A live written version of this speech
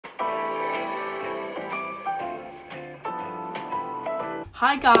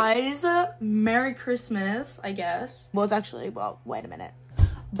Hi guys, Merry Christmas, I guess. Well, it's actually, well, wait a minute.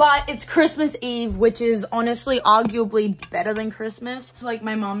 But it's Christmas Eve, which is honestly arguably better than Christmas. Like,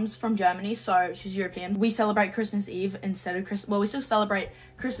 my mom's from Germany, so she's European. We celebrate Christmas Eve instead of Christmas. Well, we still celebrate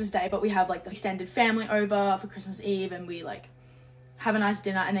Christmas Day, but we have like the extended family over for Christmas Eve, and we like have a nice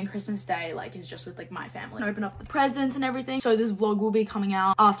dinner, and then Christmas Day like is just with like my family. Open up the presents and everything. So this vlog will be coming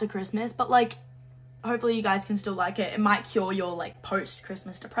out after Christmas, but like hopefully you guys can still like it. It might cure your like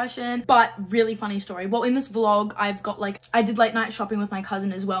post-Christmas depression. But really funny story. Well, in this vlog, I've got like, I did late night shopping with my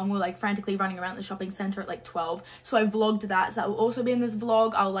cousin as well, and we were like frantically running around the shopping center at like 12. So I vlogged that. So that will also be in this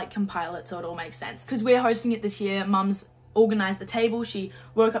vlog. I'll like compile it so it all makes sense. Because we're hosting it this year. Mum's organized the table. She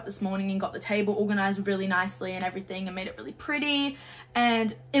woke up this morning and got the table organized really nicely and everything, and made it really pretty.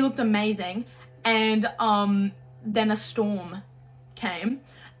 And it looked amazing. And then a storm came.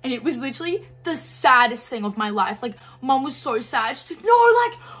 And it was literally the saddest thing of my life. Like, Mum was so sad. She's like, no,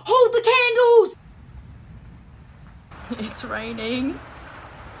 like, hold the candles. It's raining.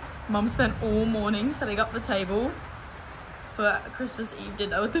 Mum spent all morning setting up the table for Christmas Eve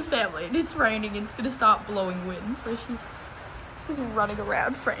dinner with the family. And it's raining and it's going to start blowing wind. So she's running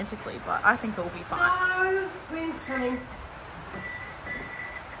around frantically, but I think it'll be fine. No, wind's coming.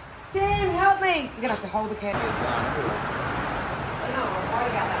 Dan, help me. You're going to have to hold the candle.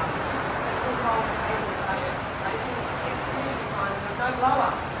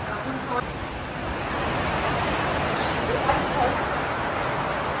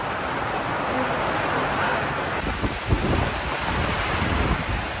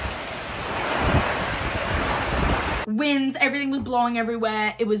 Winds, everything was blowing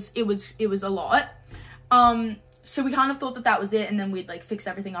everywhere. It was a lot. So we kind of thought that that was it, and then we'd like fix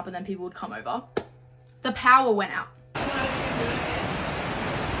everything up and then people would come over. The power went out.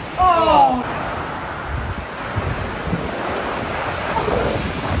 Oh!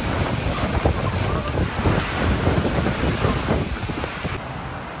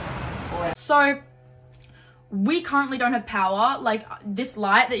 So we currently don't have power. Like, this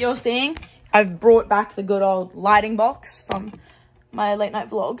light that you're seeing, I've brought back the good old lighting box from my late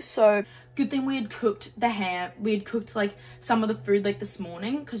night vlog. So good thing we had cooked the ham. We had cooked like some of the food like this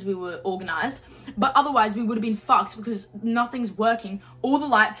morning because we were organized. But otherwise we would have been fucked because nothing's working. All the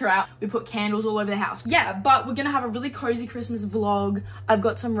lights are out. We put candles all over the house. Yeah, but we're gonna have a really cozy Christmas vlog. I've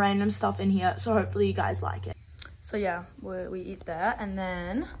got some random stuff in here, so hopefully you guys like it. So yeah, we eat that, and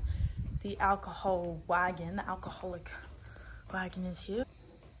then the alcohol wagon, the alcoholic wagon is here.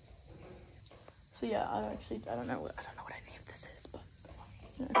 So yeah, I don't know what any of this is, but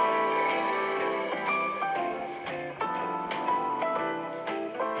you know.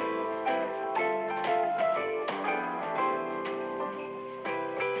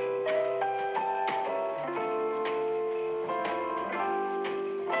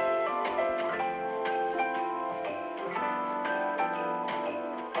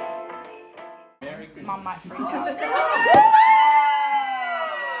 Mum might freak out. The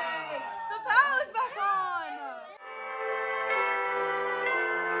power's back on!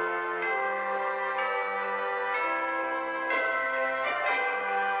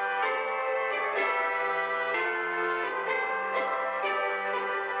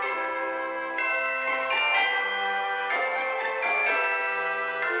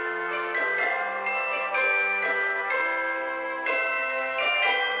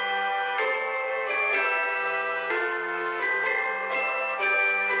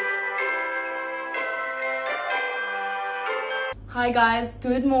 Hi guys,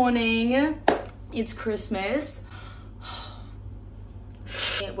 good morning. It's Christmas.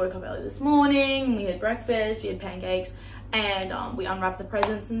 I woke up early this morning, we had breakfast, we had pancakes, and we unwrapped the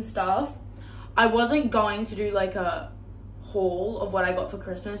presents and stuff. I wasn't going to do like a haul of what I got for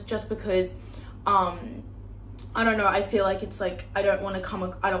Christmas just because I don't know, I feel like it's like I don't want to come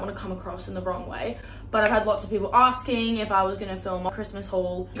across in the wrong way. But I've had lots of people asking if I was going to film a Christmas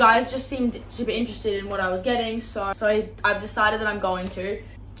haul. You guys just seemed super interested in what I was getting, so I've decided that I'm going to.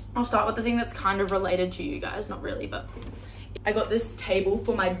 I'll start with the thing that's kind of related to you guys, not really, but I got this table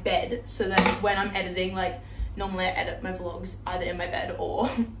for my bed, so that when I'm editing, like normally I edit my vlogs either in my bed or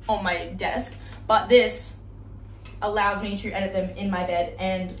on my desk, but this allows me to edit them in my bed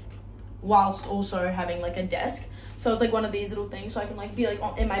and whilst also having like a desk. So it's like one of these little things, so I can like be like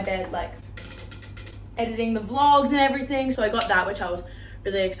in my bed like editing the vlogs and everything. So I got that, which I was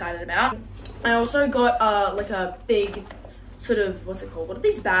really excited about. I also got like a big sort of, what's it called? What are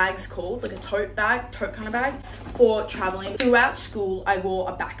these bags called? Like a tote kind of bag for traveling. Throughout school, I wore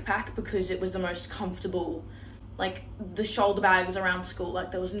a backpack because it was the most comfortable like the shoulder bags around school.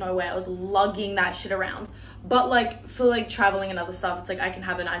 Like there was no way I was lugging that shit around. But like for like traveling and other stuff, it's like I can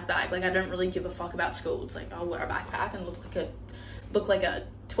have a nice bag. Like I don't really give a fuck about school. It's like I'll wear a backpack and look like a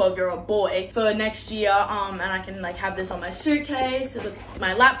 12-year-old boy for next year. And I can like have this on my suitcase with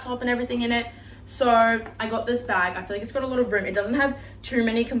my laptop and everything in it. So I got this bag. I feel like it's got a lot of room. It doesn't have too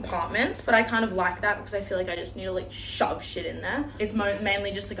many compartments, but I kind of like that because I feel like I just need to like shove shit in there. It's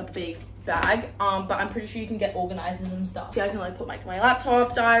mainly just like a big bag, but I'm pretty sure you can get organizers and stuff. See, I can like put my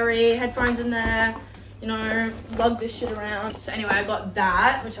laptop, diary, headphones in there, you know, lug this shit around. So anyway, I got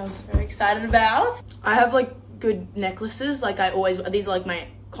that, which I was very excited about. I have like good necklaces. Like I always wear these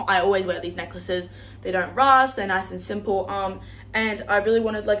necklaces. They don't rust, they're nice and simple. And I really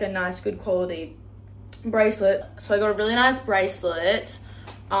wanted like a nice, good quality bracelet. So I got a really nice bracelet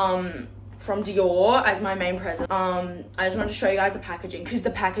from Dior as my main present. I just wanted to show you guys the packaging because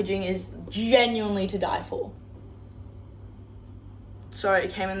the packaging is genuinely to die for. So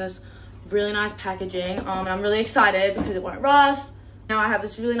it came in this really nice packaging, and I'm really excited because it won't rust. Now I have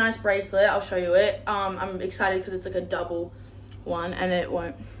this really nice bracelet. I'll show you it. I'm excited because it's like a double one and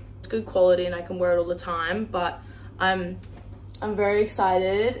it's good quality and I can wear it all the time, but I'm very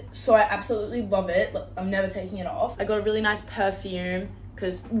excited. So I absolutely love it. I'm never taking it off. I got a really nice perfume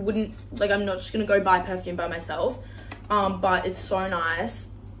because I'm not just gonna go buy perfume by myself. But it's so nice.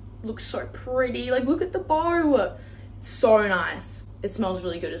 Looks so pretty. Like look at the bow. It's so nice. It smells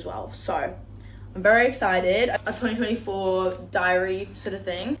really good as well. So I'm very excited. A 2024 diary sort of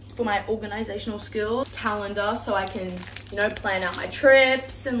thing for my organizational skills, calendar, so I can, you know, plan out my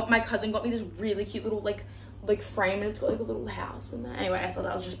trips. And my cousin got me this really cute little like frame, and it's got like a little house in there. Anyway, I thought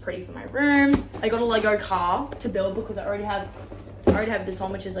that was just pretty for my room. I got a Lego car to build because I already have this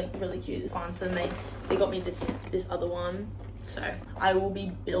one, which is like really cute. It's fun. So then they got me this other one. So I will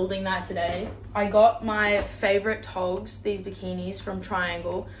be building that today. I got my favorite togs, these bikinis from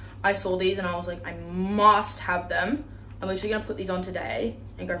Triangle. I saw these and I was like, I must have them. I'm literally gonna put these on today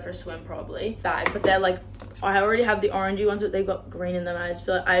and go for a swim probably. But they're like, I already have the orangey ones, but they've got green in them. I just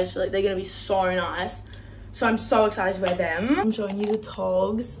feel like they're gonna be so nice. So I'm so excited to wear them. I'm showing you the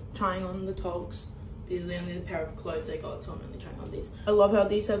togs, trying on the togs. These are the only pair of clothes I got, so I'm only trying on these. I love how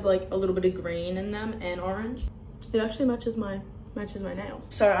these have like a little bit of green in them and orange. It actually matches my nails.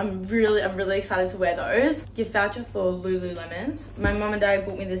 So I'm really excited to wear those. Gift voucher for Lululemon. My mom and dad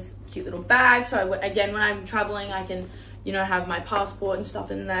bought me this cute little bag. So again, when I'm traveling, I can, you know, have my passport and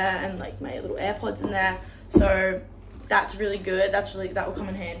stuff in there and like my little AirPods in there. So that's really good. That will come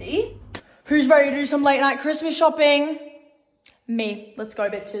in handy. Who's ready to do some late night Christmas shopping? Me. Let's go,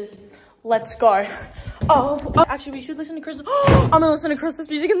 bitches. Let's go. Oh, actually, we should listen to Christmas. I'm gonna listen to Christmas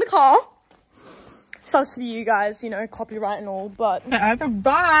music in the car. Sucks to be you guys, you know, copyright and all, but I've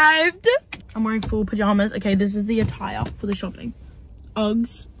arrived. I'm wearing full pajamas. Okay, this is the attire for the shopping.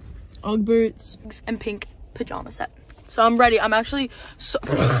 Uggs, Ugg boots, and pink pajama set. So I'm ready. I'm actually so...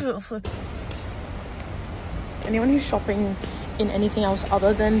 Anyone who's shopping in anything else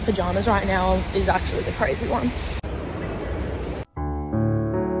other than pajamas right now is actually the crazy one.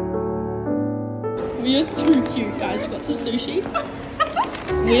 We are too cute, guys. We got some sushi.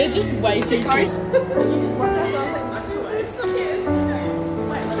 We're just way too cute.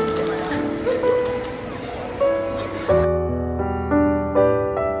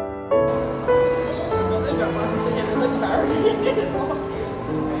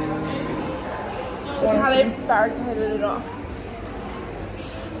 Look how they barricaded it off.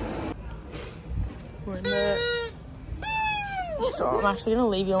 We're in there. So I'm actually gonna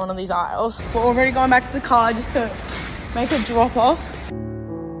leave you in one of these aisles. We're already going back to the car just to make a drop off.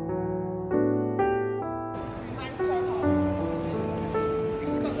 Mine's so hot.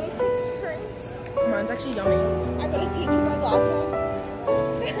 It's got little Christmas drinks. Mine's actually yummy. I got a gingerbread latte.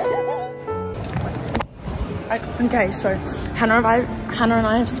 Okay, so Hannah and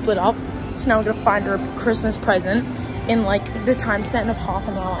I have split up. So now I'm gonna find her a Christmas present in like the time span of half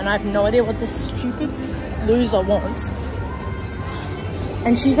an hour, and I have no idea what this stupid loser wants.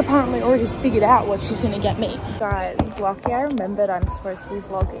 And she's apparently already figured out what she's gonna get me. Guys, lucky I remembered I'm supposed to be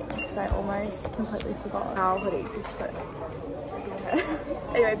vlogging because I almost completely forgot how hoodies you put.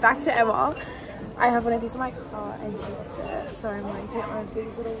 Anyway, back to Emma. I have one of these in my car and she loves it. So I'm going to get one of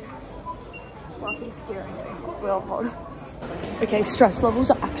these little fluffy steering wheel holders. Okay, stress levels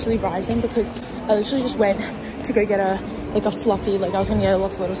are actually rising because I literally just went to go get a fluffy, like I was gonna get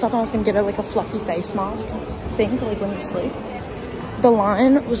lots of little stuff and I was gonna get a fluffy face mask thing for like when you sleep. The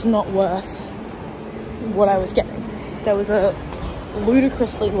line was not worth what I was getting. There was a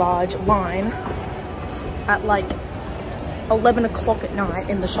ludicrously large line at like 11 o'clock at night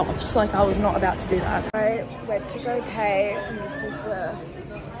in the shops. Like, I was not about to do that. I went to go pay, and this is the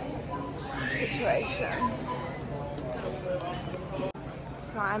situation.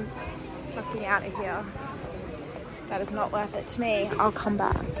 So I'm fucking out of here. That is not worth it to me. I'll come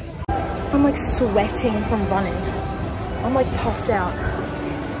back. I'm like sweating from running. I'm like puffed out.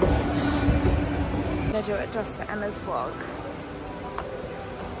 I'm gonna do it just for Emma's vlog.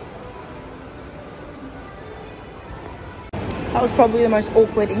 That was probably the most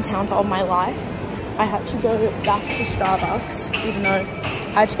awkward encounter of my life. I had to go back to Starbucks, even though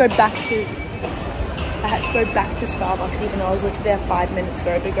I had to go back to Starbucks, even though I was literally there 5 minutes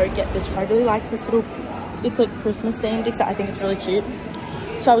ago to go get this. I really like this little, it's like Christmas themed, except I think it's really cute.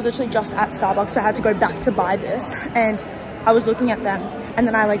 So I was literally just at Starbucks, but I had to go back to buy this, and I was looking at them, and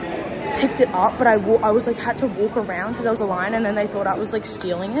then I like picked it up, but I was like had to walk around because there was a line, and then they thought I was like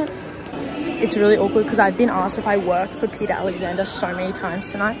stealing it. It's really awkward because I've been asked if I work for Peter Alexander so many times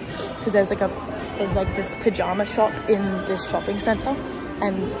tonight, because there's like this pajama shop in this shopping center,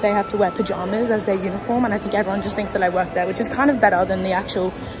 and they have to wear pajamas as their uniform, and I think everyone just thinks that I work there, which is kind of better than the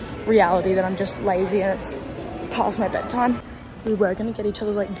actual reality that I'm just lazy and it's past my bedtime. We were gonna get each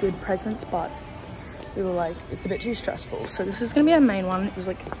other like good presents, but we were like, it's a bit too stressful, so this is gonna be our main one. It was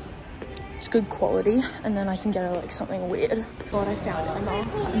like, it's good quality, and then I can get her like something weird. God, I found Emma.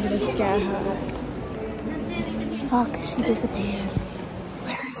 I'm gonna scare her. Fuck, she disappeared.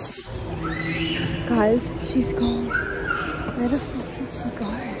 Where is she? Guys, she's gone. Where the fuck did she go?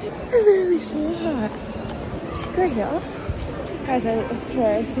 I literally saw her. Did she go here? Guys, I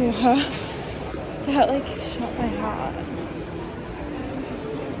swear I saw her. That like shot my heart.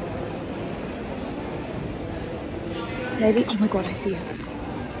 Maybe, oh my god, I see her.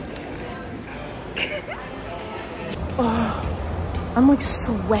 Oh, I'm like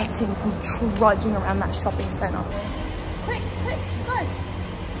sweating from trudging around that shopping center. Quick, go.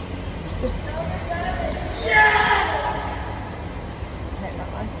 Just yeah! Hate my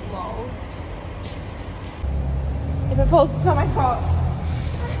life. Lol. If it falls, it's not my fault.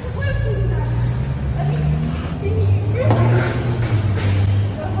 I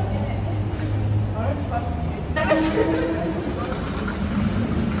don't trust you.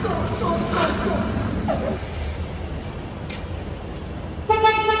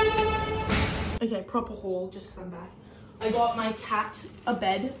 Okay, proper haul, just come back. I got my cat a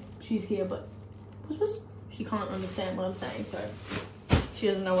bed. She's here, but she can't understand what I'm saying, so she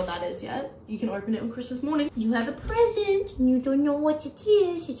doesn't know what that is yet. You can open it on Christmas morning. You have a present, and you don't know what it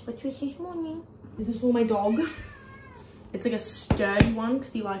is. It's for Christmas morning. This is for my dog. It's like a sturdy one,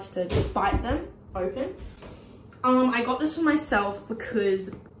 because he likes to bite them open. I got this for myself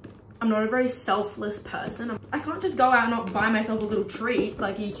because I'm not a very selfless person. I can't just go out and not buy myself a little treat.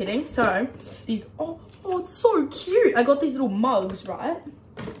 Like, are you kidding? So these, oh, it's so cute. I got these little mugs, right?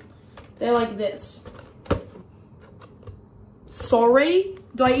 They're like this. Sorry,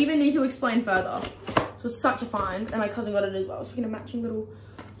 do I even need to explain further? This was such a find, and my cousin got it as well. So we can a matching little,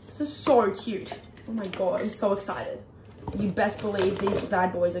 this is so cute. Oh my God, I'm so excited. You best believe these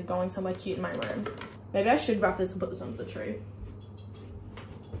bad boys are going somewhere cute in my room. Maybe I should wrap this and put this under the tree.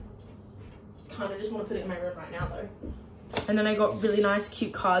 Kind of just want to put it in my room right now though. And then I got really nice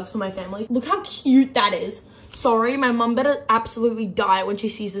cute cards for my family. Look how cute that is. Sorry, my mum better absolutely die when she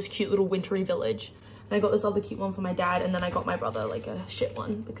sees this cute little wintry village. And I got this other cute one for my dad, and then I got my brother like a shit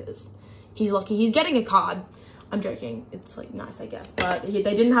one because he's lucky he's getting a card. I'm joking, it's like nice I guess, but they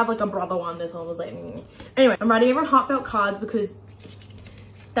didn't have like a brother one. This one was like Anyway, I'm writing everyone heartfelt cards because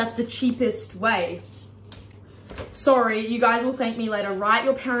that's the cheapest way. Sorry, you guys will thank me later. Write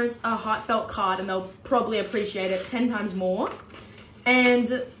your parents a heartfelt card and they'll probably appreciate it 10 times more.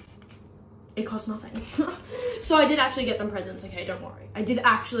 And it costs nothing. So I did actually get them presents, okay, don't worry. I did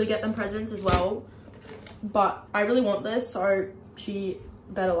actually get them presents as well. But I really want this, so she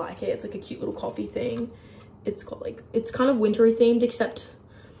better like it. It's like a cute little coffee thing. It's got like, it's kind of wintry themed, except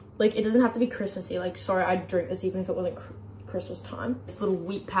like it doesn't have to be Christmassy. Like, sorry, I'd drink this even if it wasn't Christmas time. This little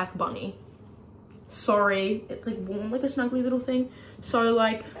wheat pack bunny. Sorry, it's like warm, like a snuggly little thing. So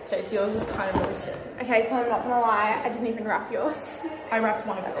like, okay, so yours is kind of really sick. Okay, so I'm not gonna lie, I didn't even wrap yours. I wrapped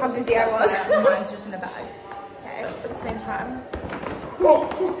one of That's yours. how busy I was. Mine's just in a bag. Okay, at the same time. Oh.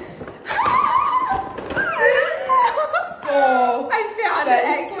 I found it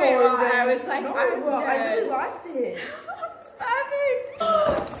actually. I was like, no, I'm dead. I really like this. It's perfect.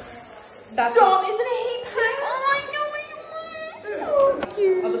 That's Dom, isn't it heat pack? Oh, I know it. So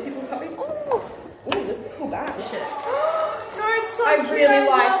cute. Other people coming? Oh, this is a cool bag. Shit. No, it's so I cute. really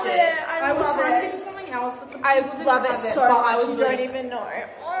liked love it. I was love trying it. to think of something else, but I love it so much. You don't even know.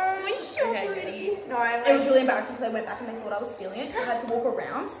 Oh it's so pretty. No, I It was really embarrassing because I went back and they thought I was stealing it. I had to walk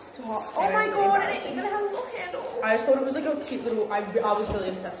around. Stop. Oh my god, and it even had a little handle. I just thought it was like a cute little, I was really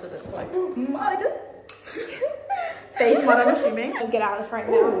obsessed with it. So like, mud. Face mud, I'm assuming. I'll get out of the front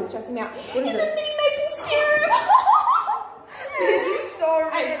now. It's stressing me out. What is It's this? a mini maple syrup. This is so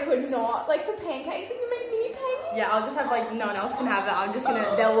I could not. Like for pancakes, if you make mini pancakes. Yeah, I'll just have like, no one else can have it. I'm just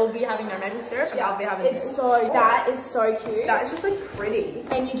gonna, they'll all be having their maple syrup and I'll be having It's this. so, that is so cute. That's just like pretty.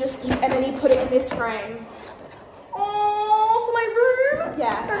 And you just, and then you put it in this frame. Oh, for my room.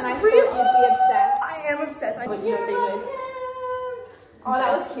 Yeah, That's and I really, thought you'd be obsessed. I am obsessed. I thought you would be with. Oh,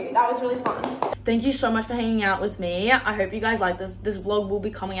 that was cute. That was really fun. Thank you so much for hanging out with me. I hope you guys like this. This vlog will be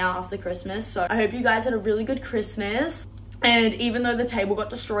coming out after Christmas. So I hope you guys had a really good Christmas. And even though the table got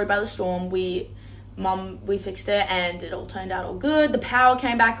destroyed by the storm, we fixed it and it all turned out all good. The power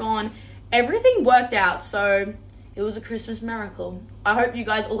came back on. Everything worked out. So it was a Christmas miracle. I hope you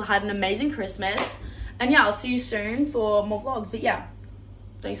guys all had an amazing Christmas. And yeah, I'll see you soon for more vlogs. But yeah,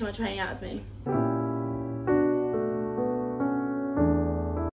 thanks so much for hanging out with me.